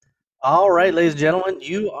All right, ladies and gentlemen,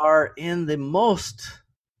 you are in the most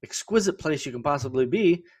exquisite place you can possibly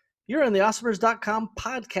be. You're in the Awesomers.com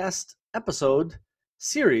podcast episode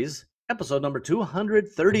series, episode number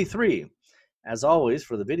 233. As always,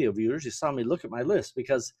 for the video viewers, you saw me look at my list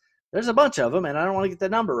because there's a bunch of them and I don't want to get the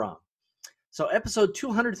number wrong. So, episode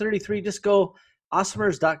 233, just go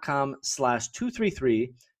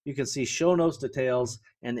awesomers.com/233. You can see show notes, details,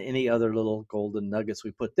 and any other little golden nuggets we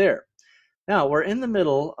put there. Now, we're in the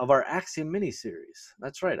middle of our Axiom mini-series.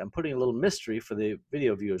 That's right. I'm putting a little mystery for the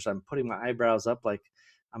video viewers. I'm putting my eyebrows up like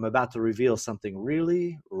I'm about to reveal something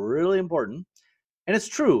really, really important. And it's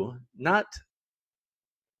true, not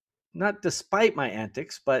despite my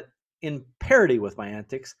antics, but in parody with my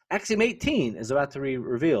antics. Axiom 18 is about to be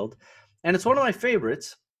revealed. And it's one of my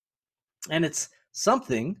favorites. And it's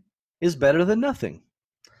something is better than nothing.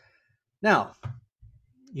 Now,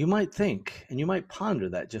 you might think, and you might ponder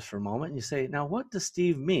that just for a moment, and you say, now what does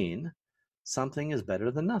Steve mean, something is better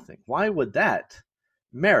than nothing? Why would that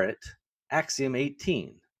merit Axiom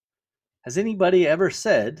 18? Has anybody ever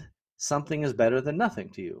said something is better than nothing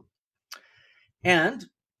to you? And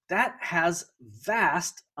that has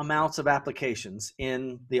vast amounts of applications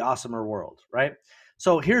in the awesomer world, right?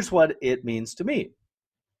 So here's what it means to me.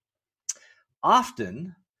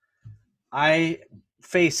 Often, I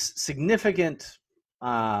face significant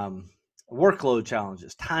workload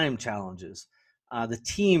challenges, time challenges. The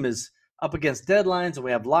team is up against deadlines and we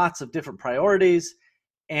have lots of different priorities,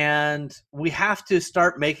 and we have to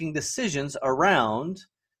start making decisions around,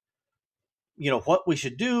 what we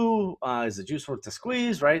should do. Is the juice worth the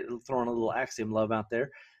squeeze, right? Throwing a little Axiom love out there.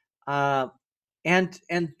 And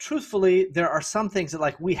truthfully, there are some things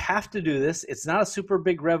that we have to do this. It's not a super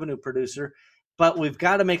big revenue producer, but we've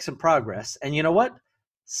got to make some progress. And you know what?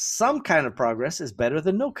 Some kind of progress is better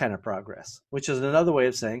than no kind of progress, which is another way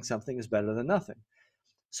of saying something is better than nothing.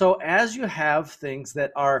 So as you have things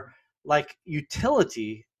that are like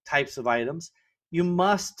utility types of items, you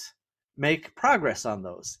must make progress on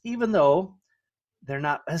those, even though they're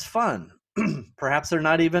not as fun. Perhaps they're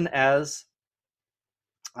not even as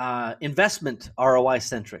investment ROI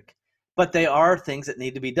centric, but they are things that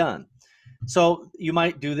need to be done. So you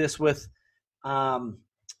might do this with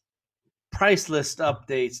price list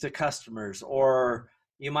updates to customers, or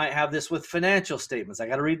you might have this with financial statements. I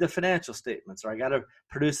got to read the financial statements, or I got to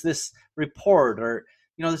produce this report, or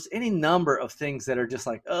there's any number of things that are just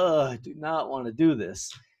like, oh, I do not want to do this.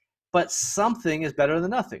 But something is better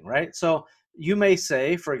than nothing, right? So you may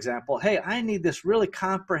say, for example, hey, I need this really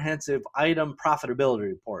comprehensive item profitability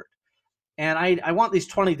report, and I want these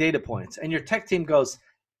 20 data points. And your tech team goes,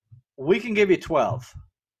 we can give you 12.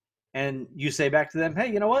 And you say back to them,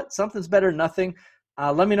 hey, you know what? Something's better than nothing.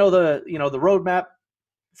 Let me know the roadmap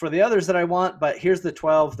for the others that I want, but here's the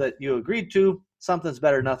 12 that you agreed to. Something's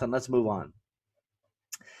better than nothing. Let's move on.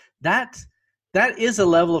 That is a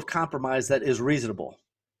level of compromise that is reasonable.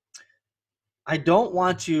 I don't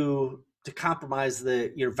want you to compromise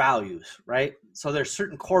your values, right? So there's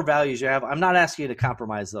certain core values you have. I'm not asking you to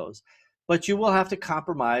compromise those, but you will have to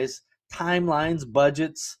compromise timelines,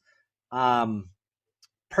 budgets,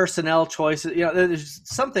 personnel choices. There's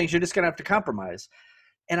some things you're just going to have to compromise.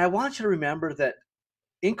 And I want you to remember that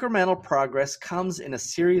incremental progress comes in a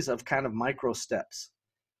series of kind of micro steps.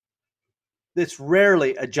 It's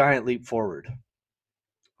rarely a giant leap forward,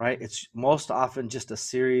 right? It's most often just a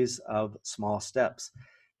series of small steps.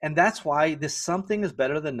 And that's why this something is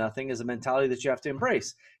better than nothing is a mentality that you have to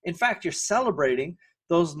embrace. In fact, you're celebrating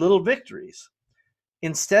those little victories.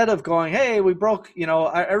 Instead of going, hey, we broke,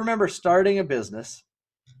 I remember starting a business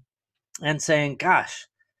and saying, gosh,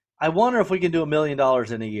 I wonder if we can do $1 million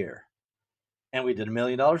in a year. And we did $1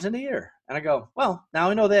 million in a year. And I go, well,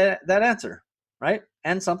 now I know that answer, right?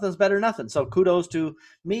 And something's better than nothing. So kudos to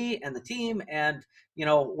me and the team. And,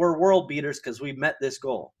 we're world beaters because we met this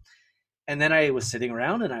goal. And then I was sitting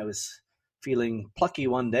around and I was feeling plucky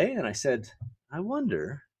one day. And I said, I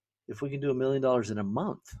wonder if we can do $1 million in a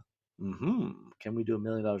month. Can we do $1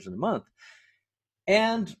 million in a month?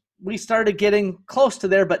 And we started getting close to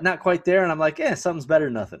there, but not quite there. And I'm like, something's better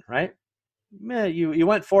than nothing, right? You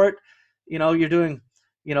went for it. You're doing,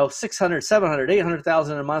 600, 700,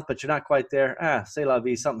 800,000 a month, but you're not quite there. C'est la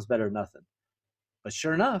vie, something's better than nothing. But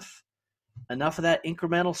sure enough of that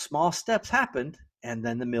incremental small steps happened. And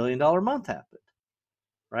then the $1 million month happened,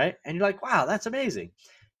 right? And you're like, wow, that's amazing.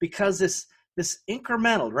 Because this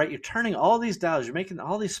incremental, right? You're turning all these dials, you're making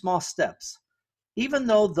all these small steps, even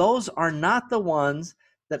though those are not the ones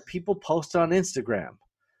that people post on Instagram.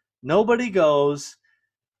 Nobody goes,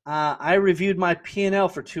 I reviewed my P&L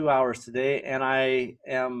for 2 hours today and I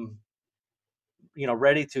am,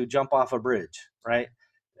 ready to jump off a bridge, right?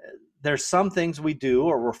 there's some things we do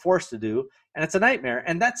or we're forced to do, and it's a nightmare.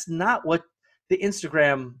 And that's not what the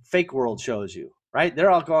Instagram fake world shows you, right? They're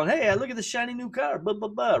all going, hey, look at this shiny new car, blah, blah,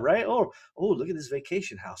 blah, right? Oh, look at this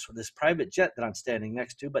vacation house or this private jet that I'm standing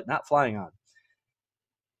next to but not flying on.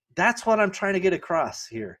 That's what I'm trying to get across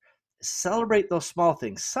here. Celebrate those small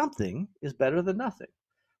things. Something is better than nothing,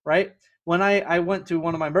 right? When I went to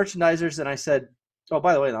one of my merchandisers and I said, oh,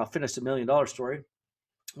 by the way, and I'll finish the $1 million story.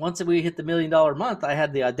 Once we hit the $1 million month, I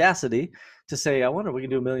had the audacity to say, I wonder if we can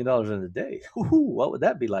do $1 million in a day. What would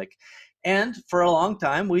that be like? And for a long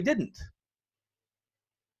time, we didn't.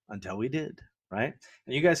 Until we did, right?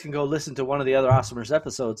 And you guys can go listen to one of the other Awesomers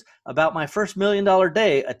episodes about my first $1 million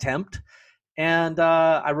day attempt. And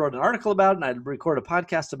I wrote an article about it, and I recorded a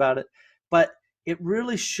podcast about it. But it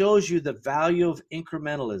really shows you the value of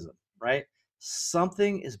incrementalism, right?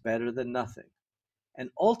 Something is better than nothing. And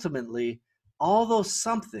ultimately, all those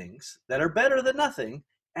somethings that are better than nothing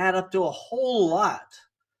add up to a whole lot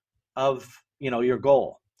of, your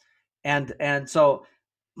goal. And so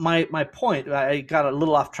my point, I got a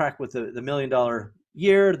little off track with the $1 million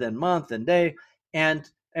year, then month, and day. And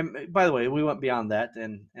by the way, we went beyond that,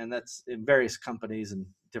 and that's in various companies and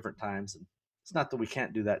different times. And it's not that we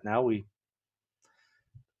can't do that now.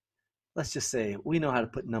 Let's just say we know how to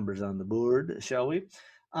put numbers on the board, shall we?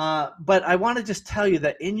 But I want to just tell you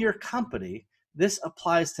that in your company, this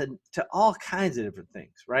applies to all kinds of different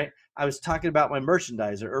things, right? I was talking about my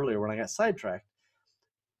merchandiser earlier when I got sidetracked.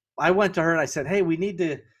 I went to her and I said, hey, we need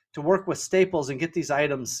to work with Staples and get these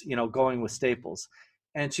items, going with Staples.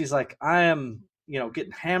 And she's like, I am,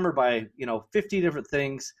 getting hammered by, 50 different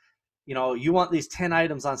things. You want these 10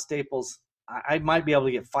 items on Staples. I might be able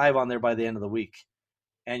to get 5 on there by the end of the week.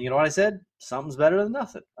 And you know what I said? Something's better than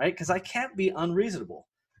nothing, right? Because I can't be unreasonable.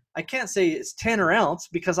 I can't say it's 10 or else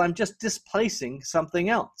because I'm just displacing something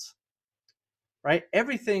else, right?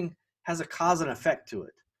 Everything has a cause and effect to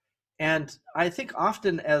it. And I think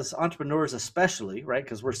often as entrepreneurs especially, right,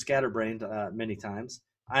 because we're scatterbrained many times,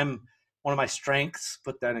 one of my strengths,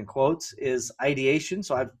 put that in quotes, is ideation.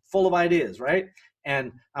 So I'm full of ideas, right?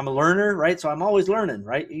 And I'm a learner, right? So I'm always learning,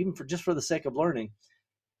 right? Even for the sake of learning.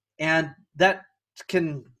 And that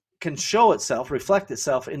can show itself, reflect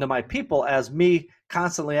itself into my people as me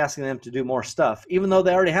constantly asking them to do more stuff, even though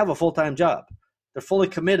they already have a full-time job. They're fully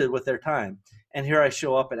committed with their time. And here I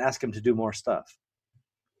show up and ask them to do more stuff.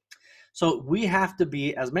 So we have to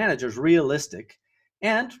be, as managers, realistic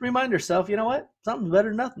and remind ourselves, you know what? Something's better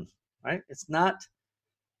than nothing, right? It's not,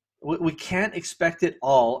 we can't expect it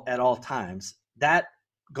all at all times. That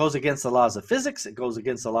goes against the laws of physics. It goes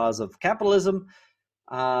against the laws of capitalism,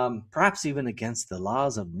 perhaps even against the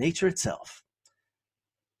laws of nature itself.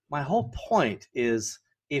 My whole point is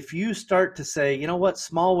if you start to say, you know what,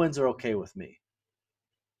 small wins are okay with me.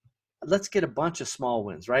 Let's get a bunch of small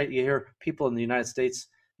wins, right? You hear people in the United States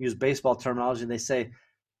use baseball terminology, and they say,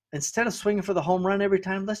 instead of swinging for the home run every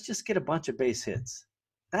time, let's just get a bunch of base hits.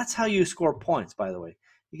 That's how you score points, by the way.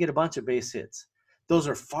 You get a bunch of base hits. Those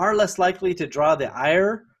are far less likely to draw the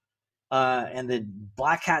ire and the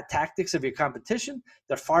black hat tactics of your competition.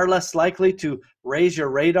 They're far less likely to raise your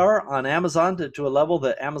radar on Amazon to a level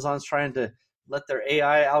that Amazon's trying to let their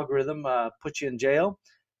AI algorithm put you in jail,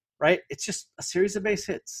 right? It's just a series of base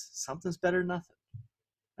hits. Something's better than nothing.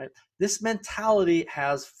 Right? This mentality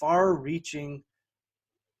has far-reaching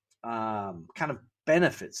kind of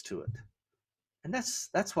benefits to it, and that's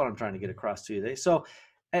what I'm trying to get across to you today. So,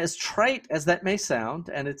 as trite as that may sound,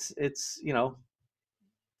 and it's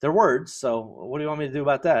they're words. So, what do you want me to do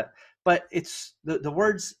about that? But it's the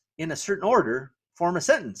words in a certain order form a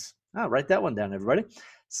sentence. Write that one down, everybody.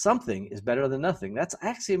 Something is better than nothing. That's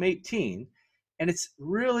Axiom 18, and it's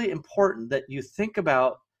really important that you think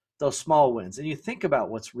about those small wins and you think about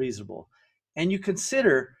what's reasonable and you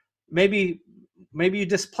consider maybe you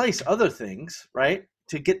displace other things, right,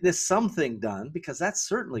 to get this something done, because that's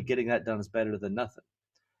certainly getting that done is better than nothing.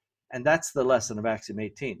 And that's the lesson of Axiom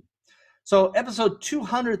 18. So episode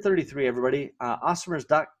 233, everybody,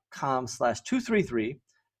 awesomers.com/233.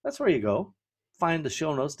 That's where you go. Find the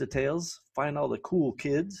show notes, details, find all the cool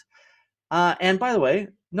kids. And by the way,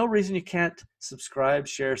 no reason you can't subscribe,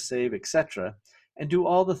 share, save, etc., and do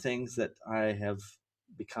all the things that I have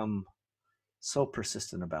become so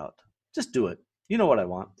persistent about. Just do it. You know what I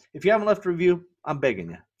want. If you haven't left a review, I'm begging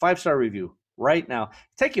you. 5-star review right now.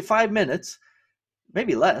 Take you 5 minutes,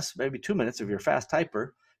 maybe less, maybe 2 minutes if you're a fast typer,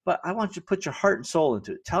 but I want you to put your heart and soul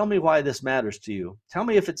into it. Tell me why this matters to you. Tell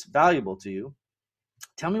me if it's valuable to you.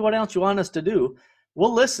 Tell me what else you want us to do.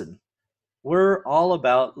 We'll listen. We're all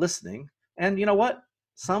about listening. And you know what?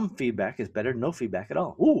 Some feedback is better than no feedback at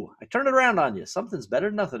all. Ooh, I turned it around on you. Something's better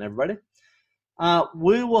than nothing, everybody.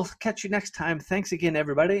 We will catch you next time. Thanks again,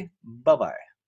 everybody. Bye-bye.